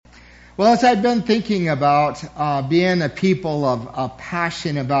Well, as I've been thinking about being a people of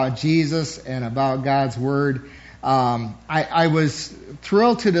passion about Jesus and about God's Word, I was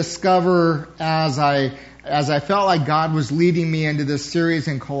thrilled to discover as I felt like God was leading me into this series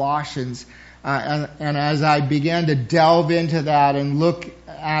in Colossians, and as I began to delve into that and look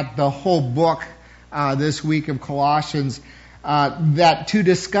at the whole book this week of Colossians, that to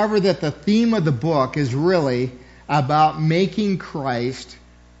discover that the theme of the book is really about making Christ,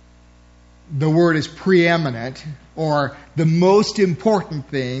 the word is preeminent, or the most important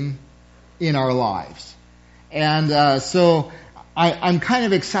thing in our lives. And so I'm kind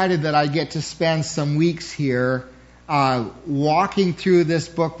of excited that I get to spend some weeks here walking through this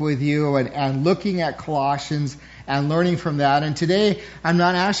book with you and looking at Colossians and learning from that. And today I'm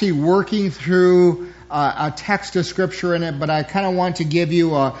not actually working through a text of Scripture in it, but I kind of want to give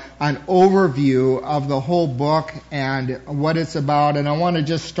you an overview of the whole book and what it's about. And I want to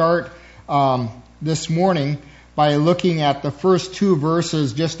just start this morning by looking at the first two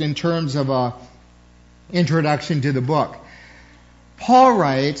verses just in terms of a introduction to the book. Paul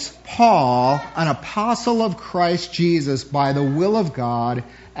writes, Paul, an apostle of Christ Jesus by the will of God,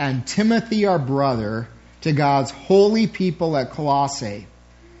 and Timothy our brother, to God's holy people at Colossae.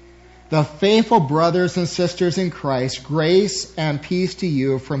 The faithful brothers and sisters in Christ, grace and peace to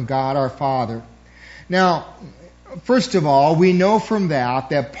you from God our Father. Now, first of all, we know from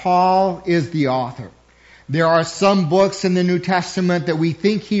that Paul is the author. There are some books in the New Testament that we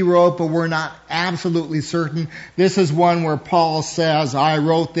think he wrote, but we're not absolutely certain. This is one where Paul says, I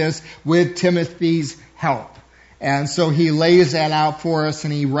wrote this with Timothy's help. And so he lays that out for us,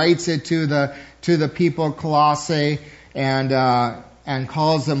 and he writes it to the people of Colossae, and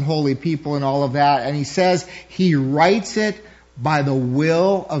calls them holy people and all of that. And he says he writes it by the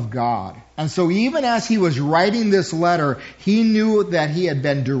will of God. And so even as he was writing this letter, he knew that he had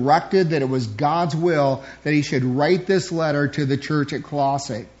been directed, that it was God's will that he should write this letter to the church at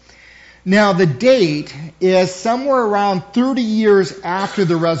Colossae. Now the date is somewhere around 30 years after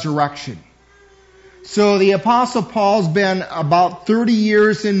the resurrection. So the Apostle Paul's been about 30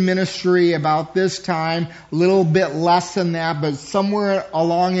 years in ministry about this time, a little bit less than that, but somewhere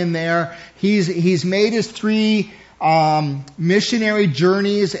along in there. He's made his three missionary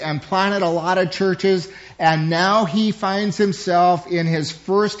journeys and planted a lot of churches, and now he finds himself in his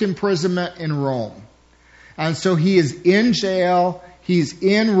first imprisonment in Rome. And so he is in jail, he's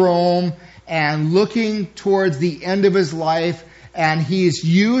in Rome, and looking towards the end of his life, and he's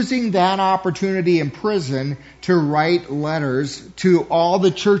using that opportunity in prison to write letters to all the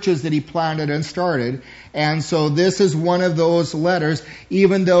churches that he planted and started. And so this is one of those letters,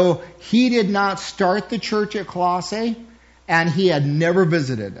 even though he did not start the church at Colossae, and he had never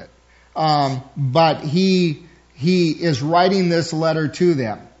visited it. But he is writing this letter to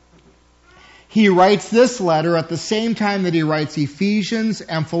them. He writes this letter at the same time that he writes Ephesians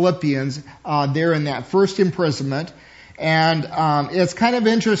and Philippians. They're in that first imprisonment. And it's kind of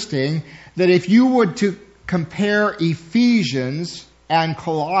interesting that if you were to compare Ephesians and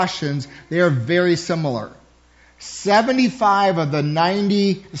Colossians, they are very similar. 78 of the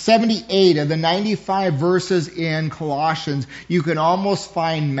 95 verses in Colossians, you can almost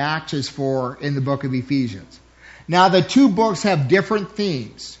find matches for in the book of Ephesians. Now, the two books have different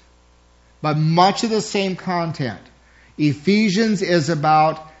themes, but much of the same content. Ephesians is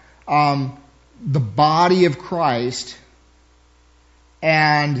about the body of Christ,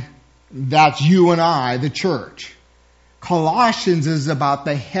 and that's you and I, the church. Colossians is about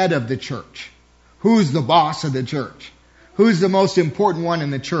the head of the church. Who's the boss of the church? Who's the most important one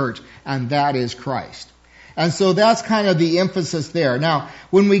in the church? And that is Christ. And so that's kind of the emphasis there. Now,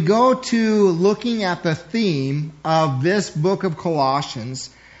 when we go to looking at the theme of this book of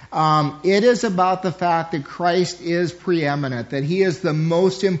Colossians, it is about the fact that Christ is preeminent, that he is the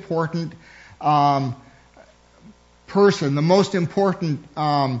most important person, the most important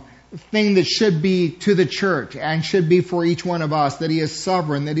thing that should be to the church and should be for each one of us, that he is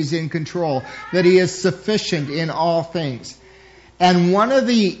sovereign, that he's in control, that he is sufficient in all things. And one of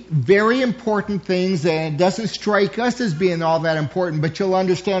the very important things, that doesn't strike us as being all that important, but you'll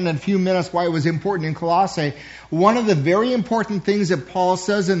understand in a few minutes why it was important in Colossae, one of the very important things that Paul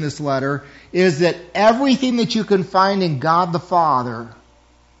says in this letter is that everything that you can find in God the Father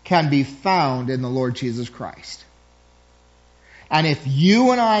can be found in the Lord Jesus Christ. And if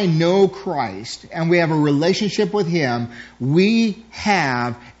you and I know Christ and we have a relationship with him, we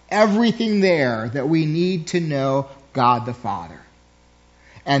have everything there that we need to know God the Father.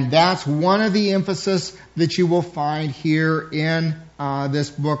 And that's one of the emphasis that you will find here in this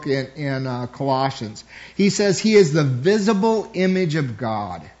book in Colossians. He says he is the visible image of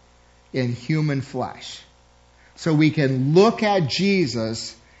God, in human flesh. So we can look at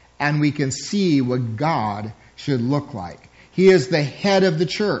Jesus and we can see what God should look like. He is the head of the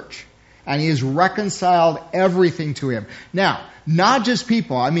church, and He has reconciled everything to Him. Now, not just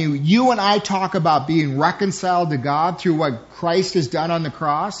people. I mean, you and I talk about being reconciled to God through what Christ has done on the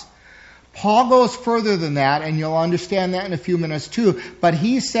cross. Paul goes further than that, and you'll understand that in a few minutes too. But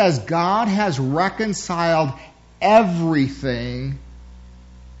he says God has reconciled everything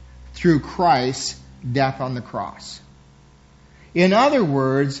through Christ's death on the cross. In other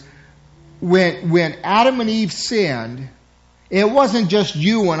words, when Adam and Eve sinned, it wasn't just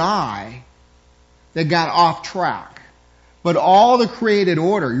you and I that got off track, but all the created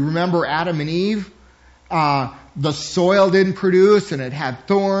order. You remember Adam and Eve? The soil didn't produce, and it had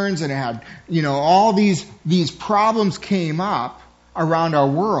thorns, and it had, all these problems came up around our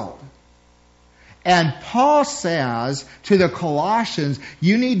world. And Paul says to the Colossians,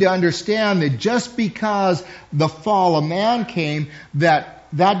 you need to understand that just because the fall of man came, that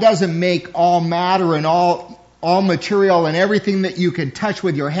doesn't make all matter and all material and everything that you can touch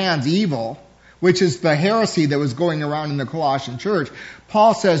with your hands evil, which is the heresy that was going around in the Colossian church.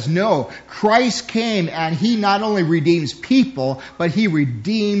 Paul says, no, Christ came and He not only redeems people, but He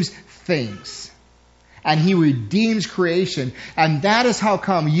redeems things. And He redeems creation. And that is how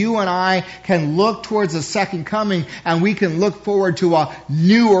come you and I can look towards the second coming, and we can look forward to a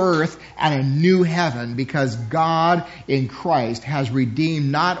new earth and a new heaven, because God in Christ has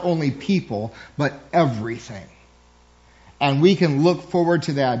redeemed not only people, but everything. And we can look forward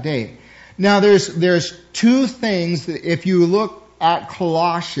to that day. Now there's two things that if you look at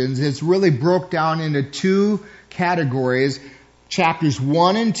Colossians, it's really broke down into two categories, chapters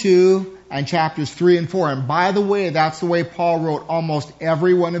 1 and 2 and chapters 3 and 4. And by the way, that's the way Paul wrote almost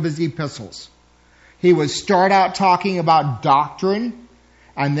every one of his epistles. He would start out talking about doctrine,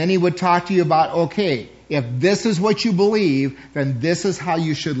 and then he would talk to you about, okay, if this is what you believe, then this is how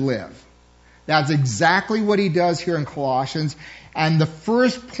you should live. That's exactly what he does here in Colossians. And the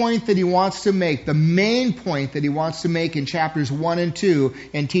first point that he wants to make, the main point that he wants to make in chapters 1 and 2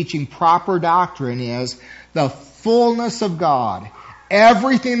 in teaching proper doctrine, is the fullness of God.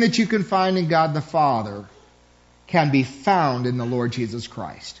 Everything that you can find in God the Father can be found in the Lord Jesus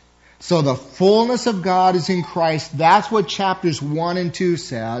Christ. So the fullness of God is in Christ. That's what chapters 1 and 2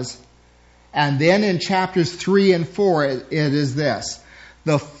 says. And then in chapters 3 and 4, it is this.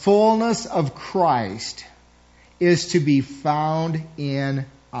 The fullness of Christ is to be found in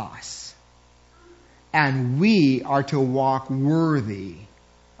us. And we are to walk worthy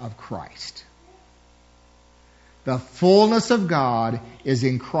of Christ. The fullness of God is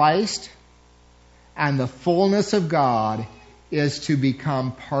in Christ, and the fullness of God is to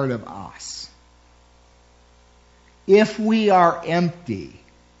become part of us. If we are empty,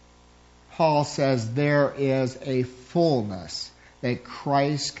 Paul says there is a fullness that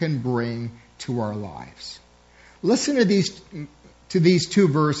Christ can bring to our lives. Listen to these two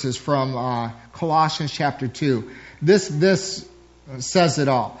verses from Colossians chapter 2. This says it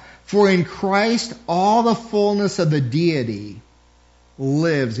all. For in Christ all the fullness of the deity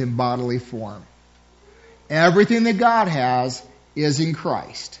lives in bodily form. Everything that God has is in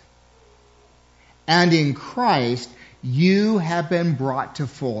Christ. And in Christ you have been brought to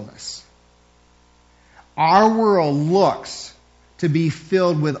fullness. Our world looks to be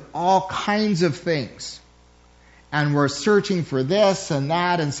filled with all kinds of things. And we're searching for this and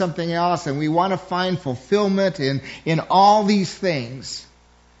that and something else, and we want to find fulfillment in all these things.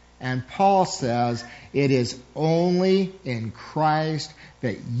 And Paul says it is only in Christ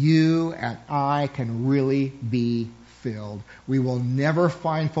that you and I can really be filled. We will never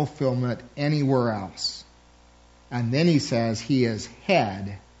find fulfillment anywhere else. And then he says he is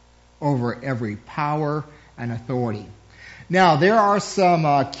head over every power and authority. Now, there are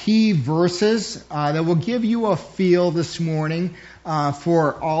some key verses that will give you a feel this morning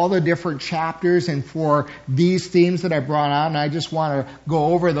for all the different chapters and for these themes that I brought out, and I just want to go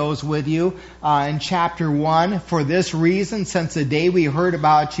over those with you. In chapter 1, for this reason, since the day we heard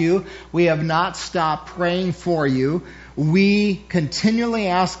about you, we have not stopped praying for you. We continually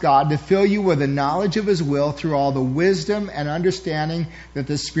ask God to fill you with the knowledge of His will through all the wisdom and understanding that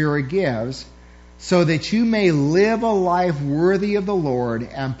the Spirit gives, so that you may live a life worthy of the Lord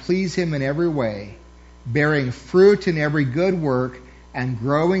and please Him in every way, bearing fruit in every good work and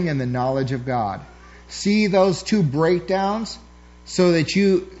growing in the knowledge of God. See those two breakdowns? So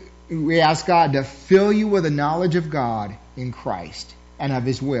that we ask God to fill you with the knowledge of God in Christ and of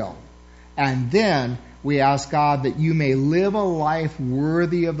His will. And then we ask God that you may live a life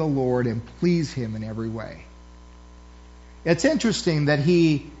worthy of the Lord and please Him in every way. It's interesting that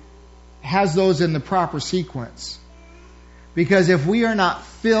he has those in the proper sequence. Because if we are not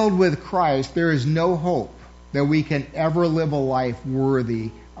filled with Christ, there is no hope that we can ever live a life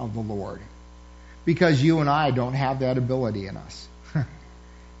worthy of the Lord. Because you and I don't have that ability in us.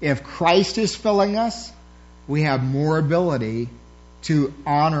 If Christ is filling us, we have more ability to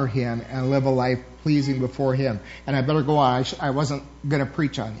honor Him and live a life pleasing before Him. And I better go on. I wasn't going to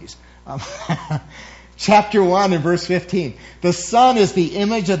preach on these. Chapter 1 and verse 15. The Son is the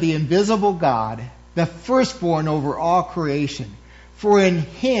image of the invisible God, the firstborn over all creation. For in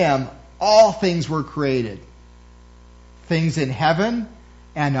Him all things were created. Things in heaven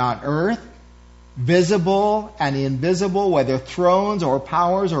and on earth, visible and invisible, whether thrones or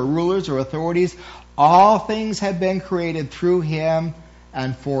powers or rulers or authorities, all things have been created through Him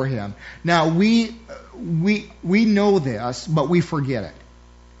and for Him. Now we know this, but we forget it.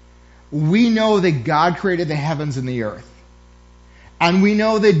 We know that God created the heavens and the earth. And we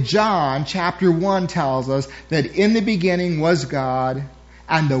know that John chapter 1 tells us that in the beginning was God,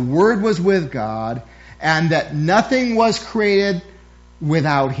 and the Word was with God, and that nothing was created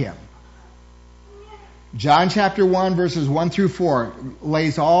without Him. John chapter 1 verses 1 through 4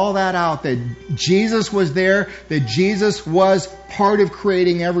 lays all that out, that Jesus was there, that Jesus was part of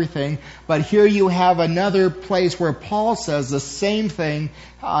creating everything. But here you have another place where Paul says the same thing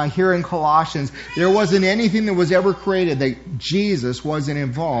here in Colossians. There wasn't anything that was ever created that Jesus wasn't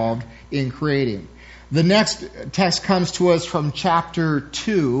involved in creating. The next text comes to us from chapter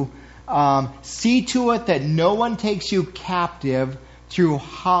 2. See to it that no one takes you captive through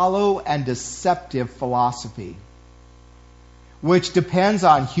hollow and deceptive philosophy, which depends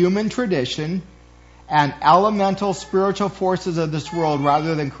on human tradition and elemental spiritual forces of this world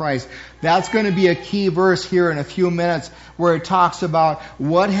rather than Christ. That's going to be a key verse here in a few minutes, where it talks about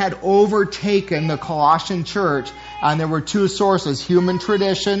what had overtaken the Colossian church. And there were two sources: human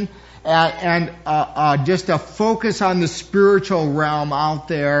tradition and just a focus on the spiritual realm out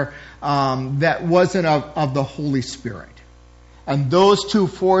there that wasn't of the Holy Spirit. And those two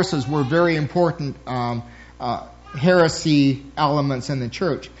forces were very important heresy elements in the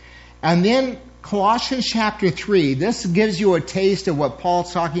church. And then Colossians chapter 3, this gives you a taste of what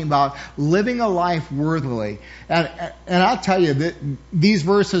Paul's talking about, living a life worthily. And I'll tell you that these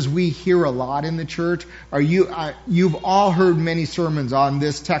verses we hear a lot in the church. You've all heard many sermons on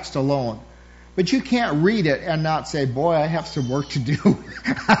this text alone. But you can't read it and not say, boy, I have some work to do.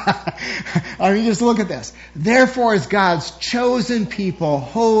 I mean, just look at this. Therefore, as God's chosen people,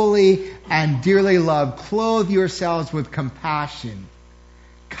 holy and dearly loved, clothe yourselves with compassion,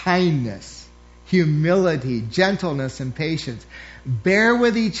 kindness, humility, gentleness, and patience. Bear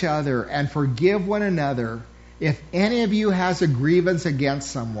with each other and forgive one another. If any of you has a grievance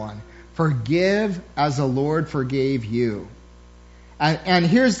against someone, forgive as the Lord forgave you. And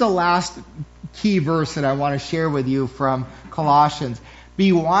here's the last key verse that I want to share with you from Colossians.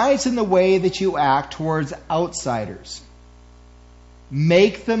 Be wise in the way that you act towards outsiders.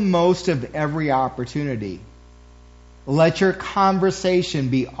 Make the most of every opportunity. Let your conversation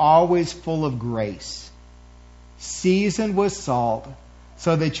be always full of grace, seasoned with salt,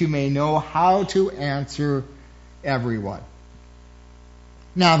 so that you may know how to answer everyone.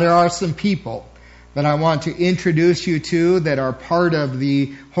 Now, there are some people that I want to introduce you to that are part of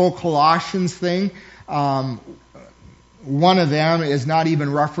the whole Colossians thing. One of them is not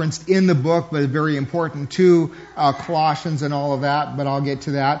even referenced in the book, but is very important to Colossians and all of that, but I'll get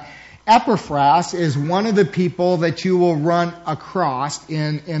to that. Epaphras is one of the people that you will run across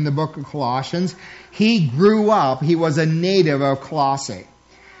in the book of Colossians. He grew up, he was a native of Colossae,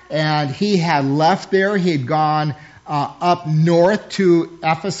 and he had left there. He had gone up north to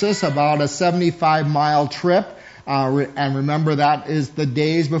Ephesus, about a 75-mile trip. And remember, that is the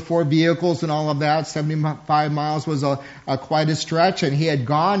days before vehicles and all of that. 75 miles was quite a stretch. And he had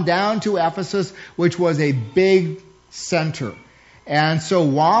gone down to Ephesus, which was a big center. And so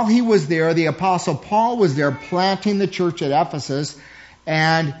while he was there, the Apostle Paul was there planting the church at Ephesus.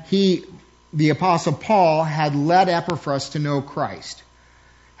 And the Apostle Paul had led Epaphras to know Christ,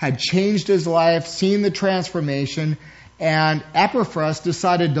 had changed his life, seen the transformation, and Epaphras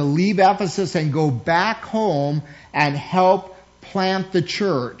decided to leave Ephesus and go back home and help plant the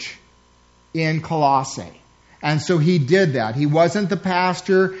church in Colossae. And so he did that. He wasn't the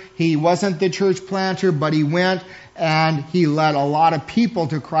pastor, he wasn't the church planter, but he went and he led a lot of people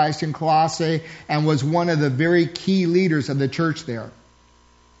to Christ in Colossae and was one of the very key leaders of the church there.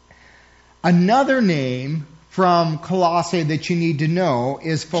 Another name from Colossae that you need to know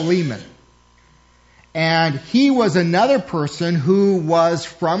is Philemon. And he was another person who was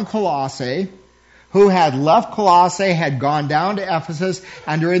from Colossae, who had left Colossae, had gone down to Ephesus,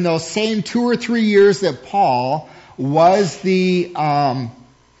 and during those same 2 or 3 years that Paul was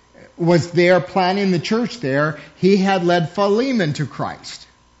there planning the church there, he had led Philemon to Christ.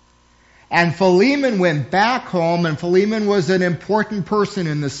 And Philemon went back home, and Philemon was an important person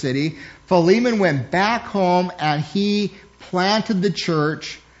in the city. Philemon went back home and he planted the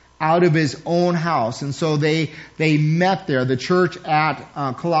church out of his own house. And so they met there. The church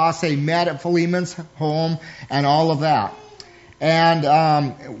at Colossae met at Philemon's home and all of that.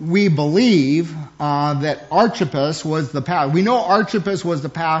 And we believe that Archippus was the pastor. We know Archippus was the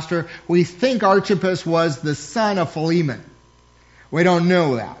pastor. We think Archippus was the son of Philemon. We don't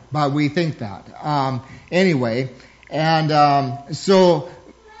know that, but we think that. Anyway, and so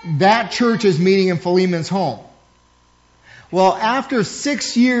that church is meeting in Philemon's home. Well, after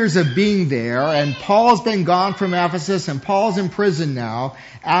 6 years of being there, and Paul's been gone from Ephesus, and Paul's in prison now,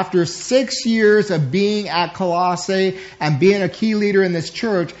 after 6 years of being at Colossae and being a key leader in this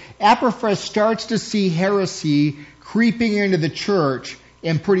church, Epaphras starts to see heresy creeping into the church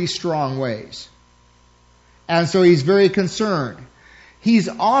in pretty strong ways. And so he's very concerned. He's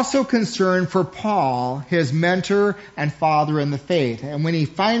also concerned for Paul, his mentor and father in the faith. And when he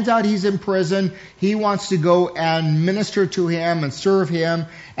finds out he's in prison, he wants to go and minister to him and serve him.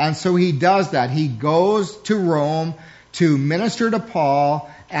 And so he does that. He goes to Rome to minister to Paul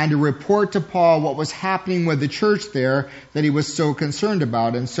and to report to Paul what was happening with the church there that he was so concerned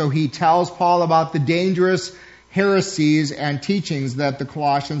about. And so he tells Paul about the dangerous heresies and teachings that the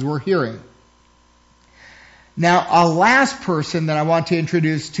Colossians were hearing. Now, a last person that I want to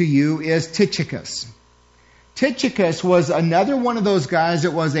introduce to you is Tychicus. Tychicus was another one of those guys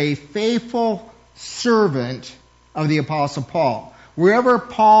that was a faithful servant of the Apostle Paul. Wherever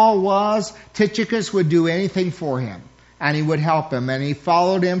Paul was, Tychicus would do anything for him, and he would help him. And he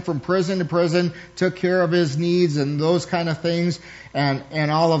followed him from prison to prison, took care of his needs and those kind of things,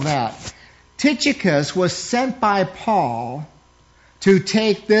 and all of that. Tychicus was sent by Paul to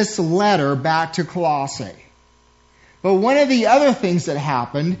take this letter back to Colossae. But one of the other things that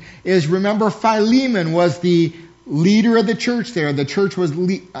happened is, remember, Philemon was the leader of the church there. The church was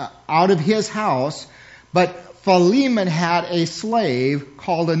out of his house, but Philemon had a slave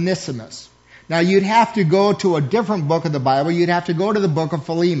called Onesimus. Now, you'd have to go to a different book of the Bible. You'd have to go to the book of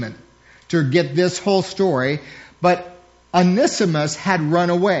Philemon to get this whole story. But Onesimus had run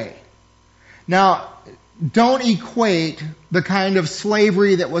away. Now, don't equate the kind of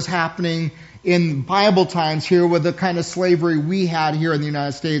slavery that was happening in Bible times here with the kind of slavery we had here in the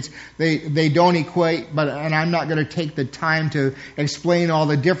United States. They don't equate, and I'm not going to take the time to explain all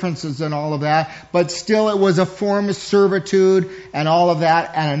the differences and all of that, but still it was a form of servitude and all of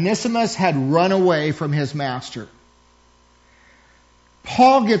that, and Onesimus had run away from his master.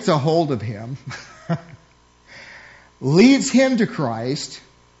 Paul gets a hold of him, leads him to Christ,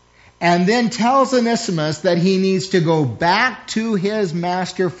 and then tells Onesimus that he needs to go back to his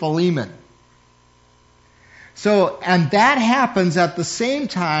master Philemon. So, and that happens at the same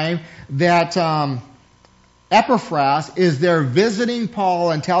time that Epaphras is there visiting Paul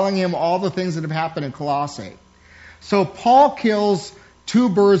and telling him all the things that have happened in Colossae. So Paul kills 2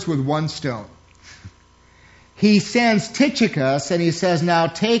 birds with 1 stone. He sends Tychicus and he says, now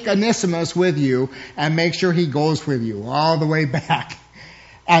take Onesimus with you and make sure he goes with you all the way back.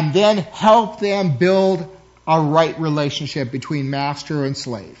 And then help them build a right relationship between master and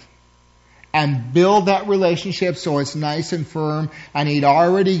slave. And build that relationship so it's nice and firm. And he'd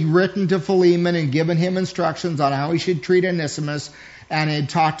already written to Philemon and given him instructions on how he should treat Onesimus. And he'd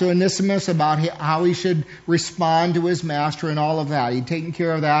talked to Onesimus about how he should respond to his master and all of that. He'd taken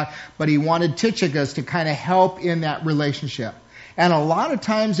care of that. But he wanted Tychicus to kind of help in that relationship. And a lot of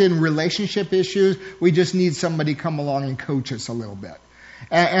times in relationship issues, we just need somebody to come along and coach us a little bit.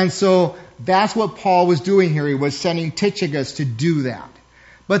 And so that's what Paul was doing here. He was sending Tychicus to do that.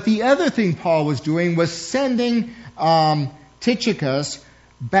 But the other thing Paul was doing was sending Tychicus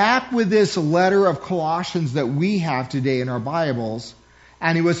back with this letter of Colossians that we have today in our Bibles.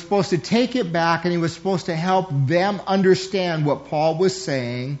 And he was supposed to take it back and he was supposed to help them understand what Paul was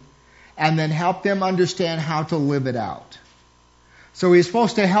saying and then help them understand how to live it out. So he's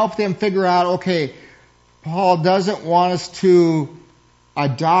supposed to help them figure out, okay, Paul doesn't want us to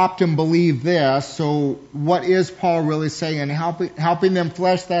adopt and believe this, so what is Paul really saying? And helping them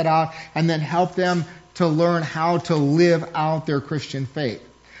flesh that out and then help them to learn how to live out their Christian faith.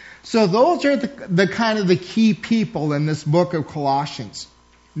 So those are the kind of the key people in this book of Colossians.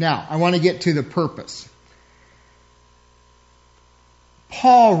 Now, I want to get to the purpose.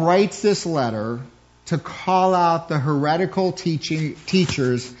 Paul writes this letter to call out the heretical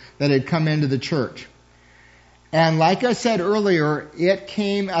teachers that had come into the church. And like I said earlier, it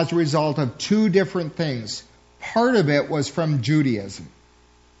came as a result of two different things. Part of it was from Judaism.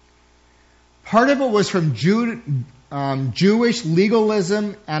 Part of it was from Jewish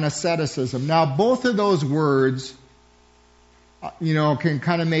legalism and asceticism. Now, both of those words, can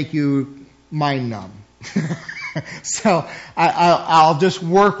kind of make you mind numb. So I'll just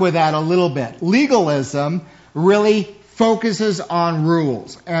work with that a little bit. Legalism really focuses on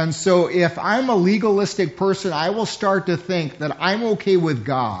rules. And so if I'm a legalistic person, I will start to think that I'm okay with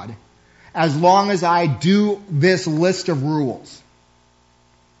God as long as I do this list of rules.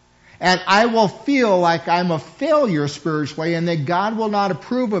 And I will feel like I'm a failure spiritually and that God will not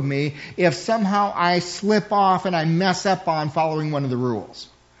approve of me if somehow I slip off and I mess up on following one of the rules.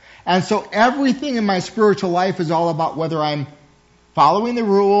 And so everything in my spiritual life is all about whether I'm following the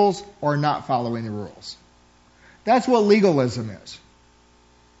rules or not following the rules. That's what legalism is.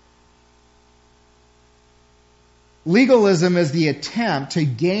 Legalism is the attempt to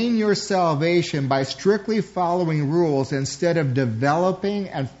gain your salvation by strictly following rules instead of developing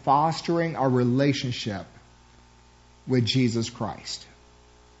and fostering a relationship with Jesus Christ,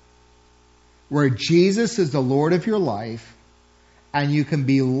 where Jesus is the Lord of your life and you can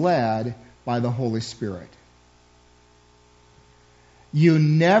be led by the Holy Spirit. You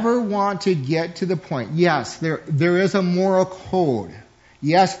never want to get to the point. Yes, there is a moral code.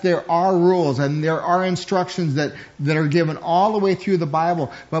 Yes, there are rules and there are instructions that are given all the way through the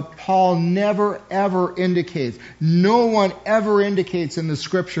Bible. But Paul never, ever indicates, no one ever indicates in the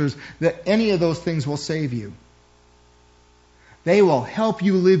Scriptures that any of those things will save you. They will help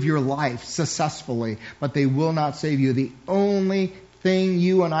you live your life successfully, but they will not save you. The only thing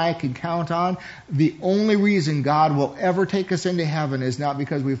you and I can count on, the only reason God will ever take us into heaven is not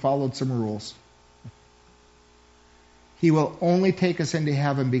because we followed some rules. He will only take us into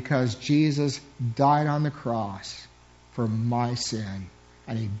heaven because Jesus died on the cross for my sin.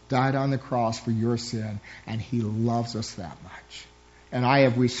 And He died on the cross for your sin. And He loves us that much. And I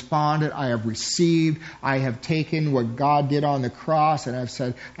have responded, I have received, I have taken what God did on the cross, and I've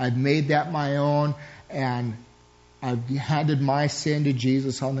said, I've made that my own, and I've handed my sin to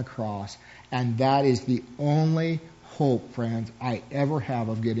Jesus on the cross. And that is the only hope, friends, I ever have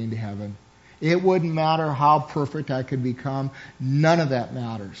of getting to heaven. It wouldn't matter how perfect I could become. None of that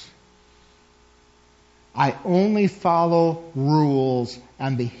matters. I only follow rules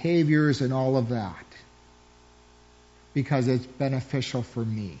and behaviors and all of that because it's beneficial for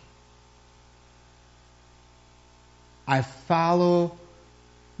me. I follow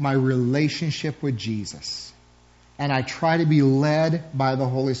my relationship with Jesus. And I try to be led by the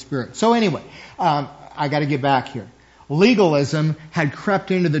Holy Spirit. So anyway, I got to get back here. Legalism had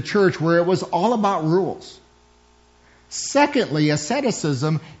crept into the church where it was all about rules. Secondly,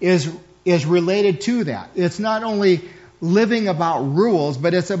 asceticism is related to that. It's not only living about rules,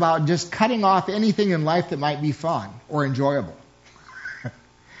 but it's about just cutting off anything in life that might be fun or enjoyable.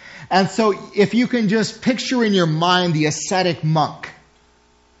 And so if you can just picture in your mind the ascetic monk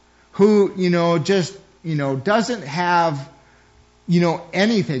who, doesn't have,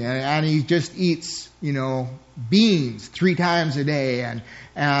 anything, and he just eats, beans 3 times a day,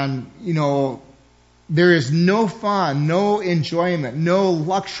 and there is no fun, no enjoyment, no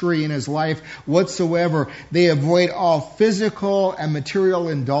luxury in his life whatsoever. They avoid all physical and material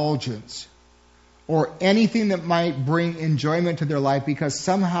indulgence or anything that might bring enjoyment to their life because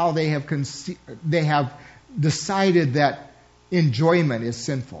somehow they have decided that enjoyment is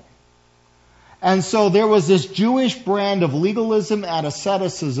sinful. And so there was this Jewish brand of legalism and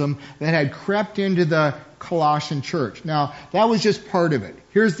asceticism that had crept into the Colossian church. Now, that was just part of it.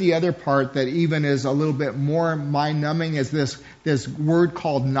 Here's the other part that even is a little bit more mind-numbing is this word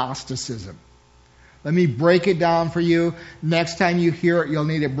called Gnosticism. Let me break it down for you. Next time you hear it, you'll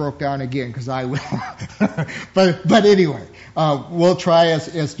need it broke down again, because I will. but anyway, we'll try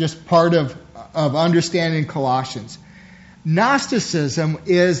as just part of understanding Colossians. Gnosticism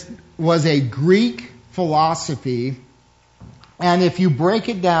was a Greek philosophy, and if you break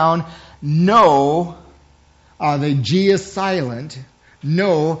it down, the G is silent.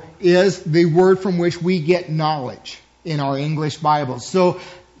 No is the word from which we get knowledge in our English Bibles. So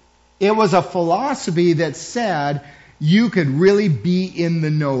it was a philosophy that said you could really be in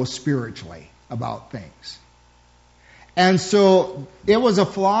the know spiritually about things. And so it was a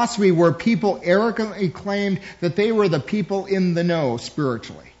philosophy where people arrogantly claimed that they were the people in the know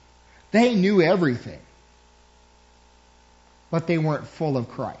spiritually. They knew everything, but they weren't full of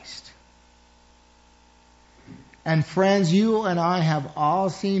Christ. And friends, you and I have all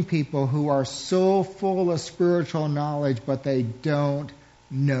seen people who are so full of spiritual knowledge, but they don't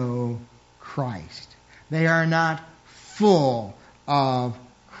know Christ. They are not full of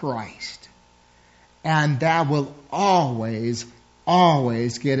Christ. And that will always,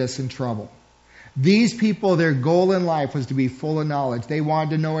 always get us in trouble. These people, their goal in life was to be full of knowledge. They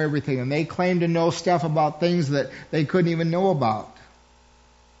wanted to know everything, and they claimed to know stuff about things that they couldn't even know about.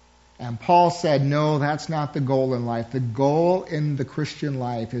 And Paul said, no, that's not the goal in life. The goal in the Christian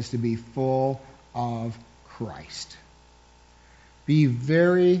life is to be full of Christ. Be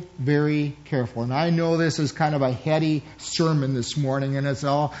very, very careful. And I know this is kind of a heady sermon this morning, and it's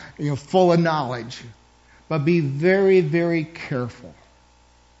all full of knowledge. But be very, very careful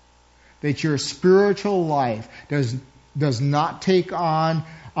that your spiritual life does not take on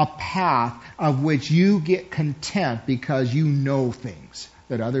a path of which you get content because you know things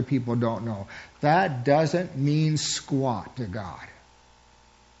that other people don't know. That doesn't mean squat to God.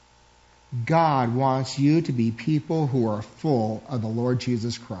 God wants you to be people who are full of the Lord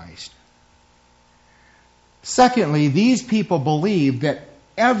Jesus Christ. Secondly, these people believed that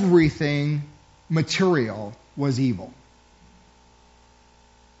everything material was evil.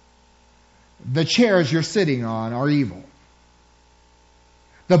 The chairs you're sitting on are evil.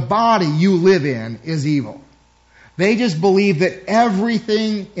 The body you live in is evil. They just believed that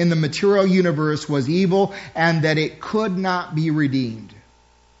everything in the material universe was evil and that it could not be redeemed.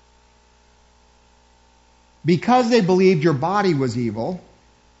 Because they believed your body was evil,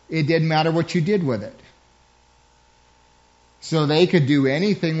 it didn't matter what you did with it. So they could do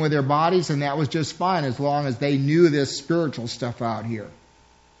anything with their bodies, and that was just fine as long as they knew this spiritual stuff out here.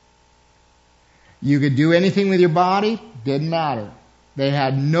 You could do anything with your body, didn't matter. They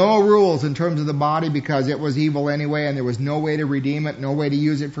had no rules in terms of the body because it was evil anyway, and there was no way to redeem it, no way to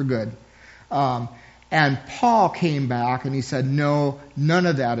use it for good. And Paul came back and he said, no, none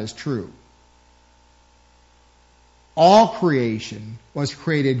of that is true. All creation was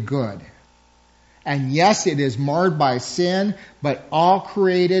created good. And yes, it is marred by sin, but all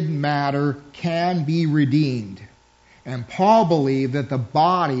created matter can be redeemed. And Paul believed that the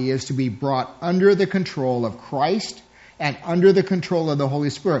body is to be brought under the control of Christ and under the control of the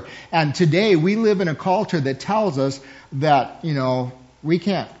Holy Spirit. And today we live in a culture that tells us that, we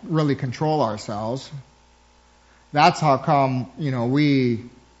can't really control ourselves. That's how come, we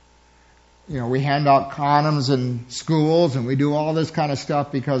hand out condoms in schools and we do all this kind of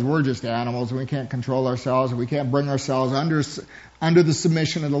stuff because we're just animals and we can't control ourselves and we can't bring ourselves under the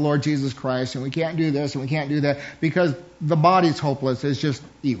submission of the Lord Jesus Christ, and we can't do this and we can't do that because the body's hopeless. It's just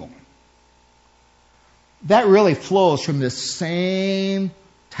evil. That really flows from this same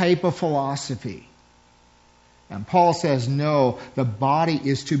type of philosophy. And Paul says, no, the body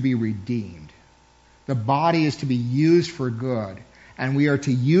is to be redeemed. The body is to be used for good. And we are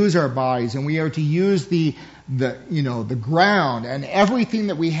to use our bodies, and we are to use the ground and everything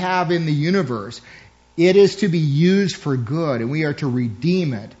that we have in the universe. It is to be used for good, and we are to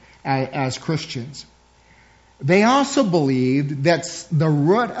redeem it as Christians. They also believed that the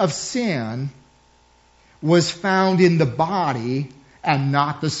root of sin was found in the body and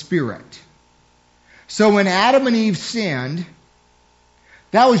not the spirit. So when Adam and Eve sinned,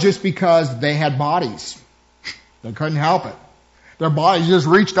 that was just because they had bodies. They couldn't help it. Their bodies just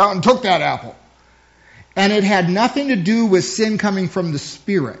reached out and took that apple. And it had nothing to do with sin coming from the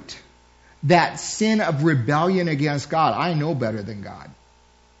spirit. That sin of rebellion against God. I know better than God.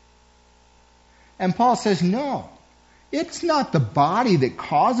 And Paul says, no, it's not the body that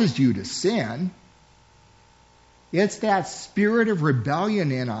causes you to sin. It's that spirit of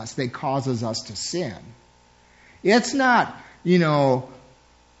rebellion in us that causes us to sin. It's not,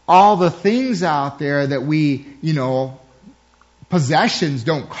 all the things out there that we, possessions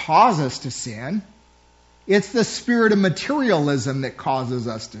don't cause us to sin. It's the spirit of materialism that causes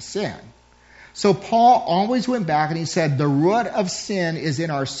us to sin. So Paul always went back and he said, the root of sin is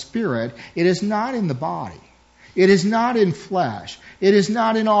in our spirit. It is not in the body. It is not in flesh. It is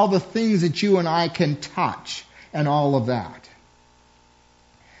not in all the things that you and I can touch and all of that.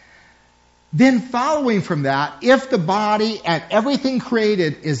 Then following from that, if the body and everything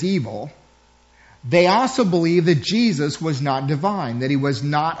created is evil, they also believe that Jesus was not divine, that he was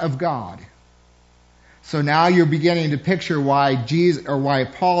not of God. So now you're beginning to picture why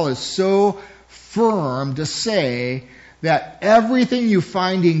Paul is so firm to say that everything you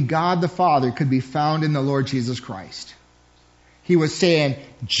find in God the Father could be found in the Lord Jesus Christ. He was saying,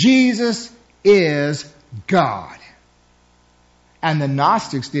 Jesus is God. And the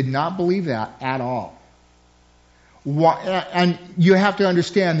Gnostics did not believe that at all. And you have to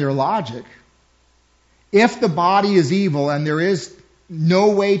understand their logic. if the body is evil and there is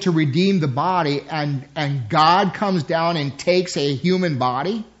no way to redeem the body, and God comes down and takes a human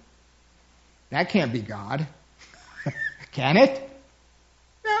body, that can't be God. Can it?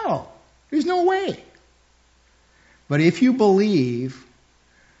 No. There's no way. But if you believe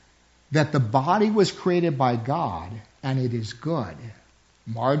that the body was created by God and it is good,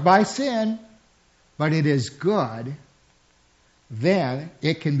 marred by sin, but it is good, then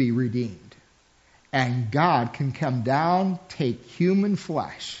it can be redeemed. And God can come down, take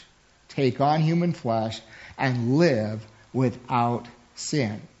on human flesh, and live without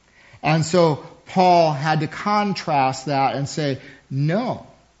sin. And so Paul had to contrast that and say, no,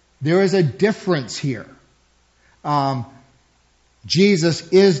 there is a difference here. Jesus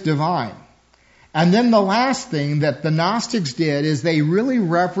is divine. And then the last thing that the Gnostics did is they really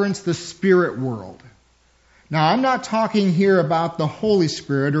reverenced the spirit world. Now, I'm not talking here about the Holy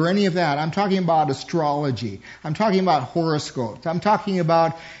Spirit or any of that. I'm talking about astrology. I'm talking about horoscopes. I'm talking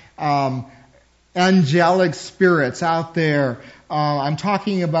about angelic spirits out there. I'm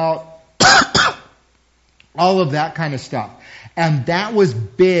talking about all of that kind of stuff. And that was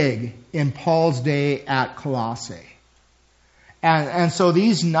big in Paul's day at Colossae. And so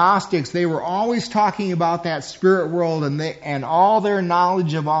these Gnostics, they were always talking about that spirit world and all their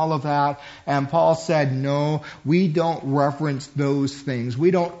knowledge of all of that. And Paul said, no, we don't reverence those things. We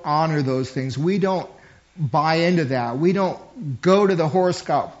don't honor those things. We don't buy into that. We don't go to the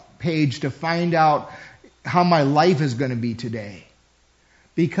horoscope page to find out how my life is going to be today.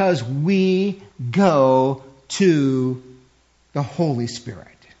 Because we go to the Holy Spirit.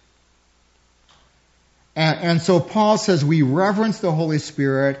 And so Paul says we reverence the Holy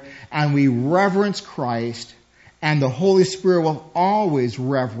Spirit and we reverence Christ, and the Holy Spirit will always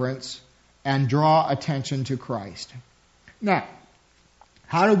reverence and draw attention to Christ. Now,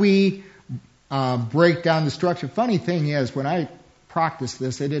 how do we break down the structure? Funny thing is, when I practiced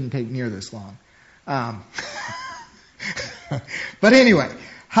this, it didn't take near this long. But anyway,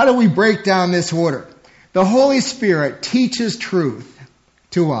 how do we break down this order? The Holy Spirit teaches truth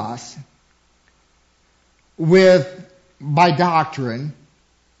to us by doctrine,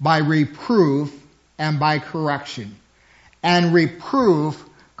 by reproof, and by correction. And reproof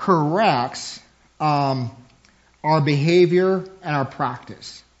corrects our behavior and our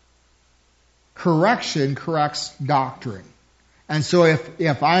practice. Correction corrects doctrine. And so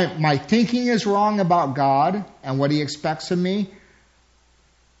if my thinking is wrong about God and what He expects of me,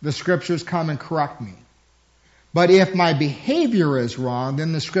 the Scriptures come and correct me. But if my behavior is wrong,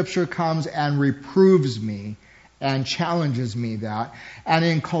 then the Scripture comes and reproves me and challenges me that. And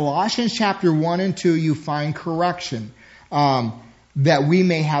in Colossians chapter 1 and 2, you find correction, that we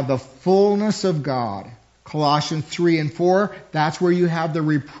may have the fullness of God. Colossians 3 and 4, that's where you have the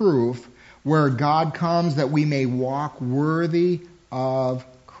reproof, where God comes that we may walk worthy of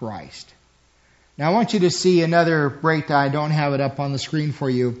Christ. Now I want you to see another breakdown. I don't have it up on the screen for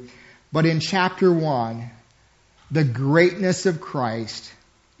you. But in chapter 1, the greatness of Christ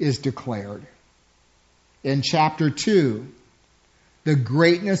is declared. In chapter 2, the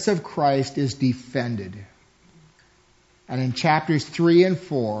greatness of Christ is defended. And in chapters 3 and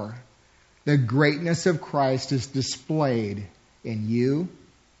 4, the greatness of Christ is displayed in you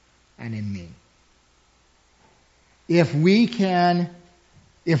and in me. If we can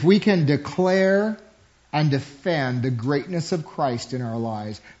declare and defend the greatness of Christ in our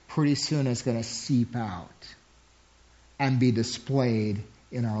lives, pretty soon it's going to seep out and be displayed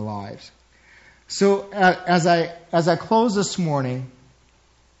in our lives. So as I close this morning,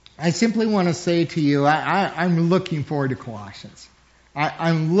 I simply want to say to you, I'm looking forward to Colossians.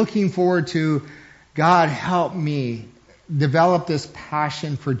 I'm looking forward to God help me develop this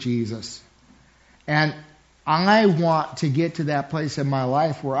passion for Jesus. And I want to get to that place in my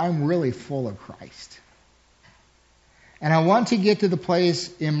life where I'm really full of Christ. And I want to get to the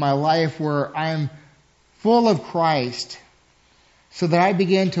place in my life where I'm full of Christ so that I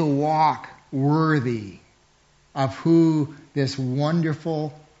begin to walk worthy of who this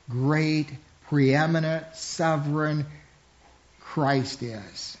wonderful, great, preeminent, sovereign Christ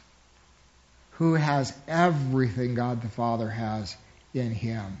is, who has everything God the Father has in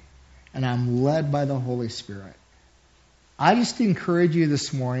Him. And I'm led by the Holy Spirit. I just encourage you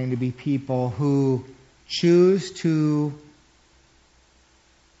this morning to be people who choose to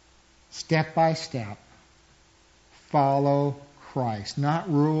step by step follow Christ. Not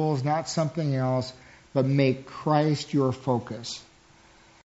rules, not something else, but make Christ your focus.